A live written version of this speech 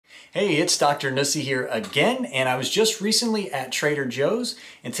Hey, it's Dr. Nuesse here again, and I was just recently at Trader Joe's,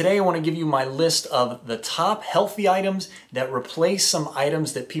 and today I want to give you my list of the top healthy items that replace some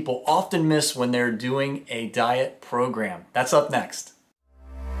items that people often miss when they're doing a diet program. That's up next.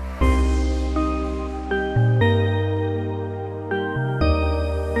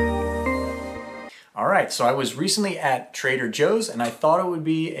 Alright, so I was recently at Trader Joe's and I thought it would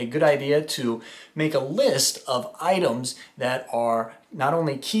be a good idea to make a list of items that are not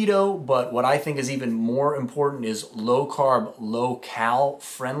only keto, but what I think is even more important is low carb, low cal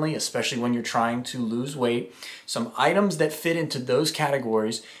friendly, especially when you're trying to lose weight. Some items that fit into those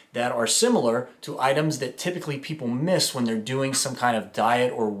categories that are similar to items that typically people miss when they're doing some kind of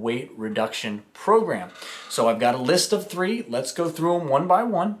diet or weight reduction program. So I've got a list of 3. Let's go through them one by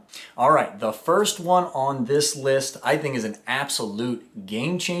one. All right, the first one on this list I think is an absolute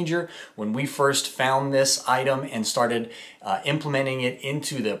game changer. When we first found this item and started implementing it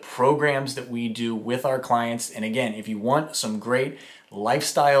into the programs that we do with our clients, and again, if you want some great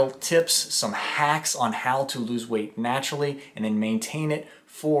lifestyle tips, some hacks on how to lose weight naturally and then maintain it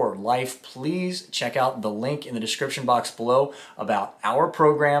for life, please check out the link in the description box below about our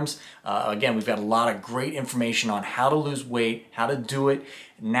programs. Again, we've got a lot of great information on how to lose weight, how to do it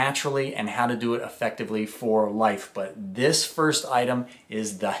naturally, and how to do it effectively for life. But this first item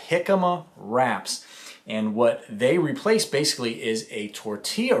is the jicama wraps. And what they replace basically is a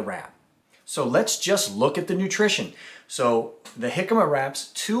tortilla wrap. So let's just look at the nutrition. So the jicama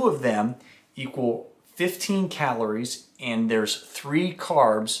wraps, 2 of them equal 15 calories, and there's 3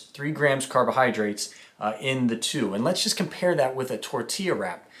 carbs, 3 grams carbohydrates in the 2. And let's just compare that with a tortilla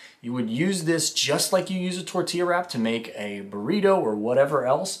wrap. You would use this just like you use a tortilla wrap to make a burrito or whatever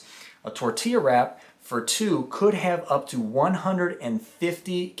else. A tortilla wrap for 2 could have up to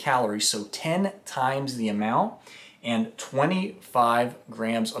 150 calories, so 10 times the amount, and 25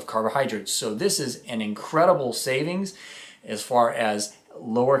 grams of carbohydrates. So this is an incredible savings as far as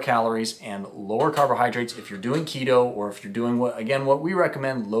lower calories and lower carbohydrates if you're doing keto, or if you're doing what we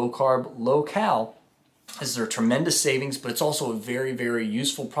recommend, low carb, low cal. This is a tremendous savings, but it's also a very, very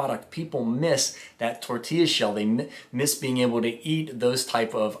useful product. People miss that tortilla shell. They miss being able to eat those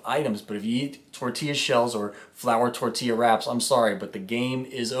type of items. But if you eat tortilla shells or flour tortilla wraps, I'm sorry, but the game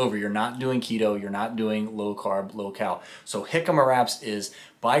is over. You're not doing keto. You're not doing low carb, low cal. So jicama wraps is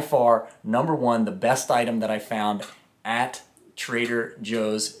by far #1, the best item that I found at Trader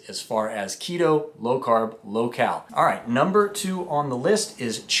Joe's as far as keto, low carb, low cal. All right, #2 on the list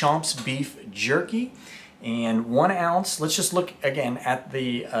is Chomp's beef jerky. And 1 ounce, let's just look again at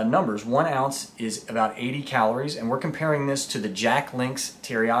the numbers. 1 ounce is about 80 calories, and we're comparing this to the Jack Link's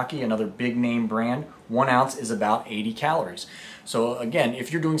Teriyaki, another big name brand. 1 ounce is about 80 calories. So again,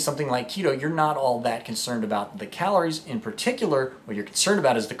 if you're doing something like keto, you're not all that concerned about the calories. In particular, what you're concerned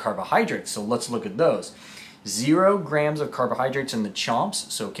about is the carbohydrates. So let's look at those. 0 grams of carbohydrates in the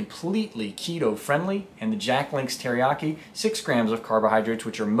Chomps, so completely keto friendly, and the Jack Link's Teriyaki, 6 grams of carbohydrates,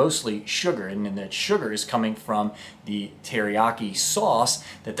 which are mostly sugar, and then the sugar is coming from the teriyaki sauce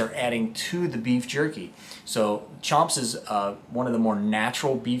that they're adding to the beef jerky. So Chomps is one of the more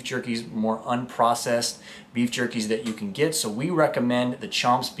natural beef jerkies, more unprocessed beef jerkies that you can get. So we recommend the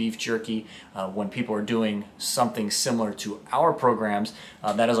Chomps beef jerky when people are doing something similar to our programs.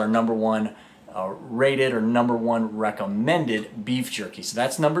 That is our #1 rated or #1 recommended beef jerky. So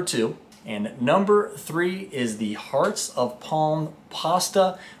that's #2. And #3 is the Hearts of Palm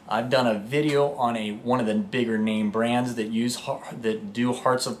pasta. I've done a video on one of the bigger name brands that do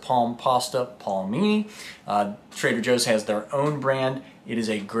Hearts of Palm pasta, Palmini. Trader Joe's has their own brand. It is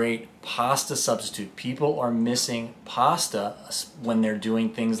a great pasta substitute. People are missing pasta when they're doing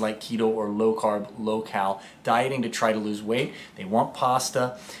things like keto or low carb, low cal dieting to try to lose weight. They want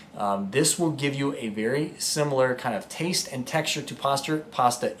pasta. This will give you a very similar kind of taste and texture to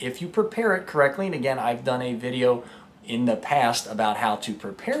pasta if you prepare it correctly. And again, I've done a video in the past about how to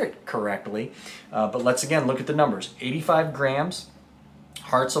prepare it correctly. But let's again look at the numbers. 85 grams.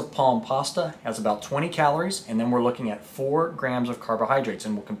 Hearts of Palm pasta has about 20 calories, and then we're looking at 4 grams of carbohydrates,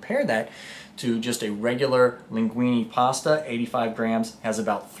 and we'll compare that to just a regular linguine pasta. 85 grams has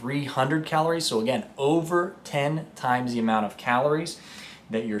about 300 calories, so again, over 10 times the amount of calories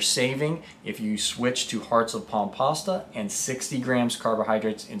that you're saving if you switch to Hearts of Palm pasta, and 60 grams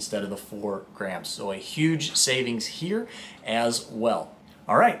carbohydrates instead of the 4 grams. So a huge savings here as well.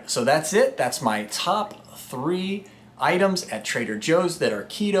 All right, so that's it. That's my top 3 items at Trader Joe's that are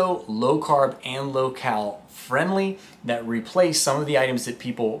keto, low carb, and low cal friendly that replace some of the items that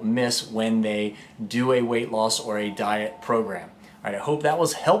people miss when they do a weight loss or a diet program. All right, I hope that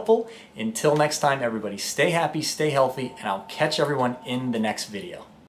was helpful. Until next time, everybody, stay happy, stay healthy, and I'll catch everyone in the next video.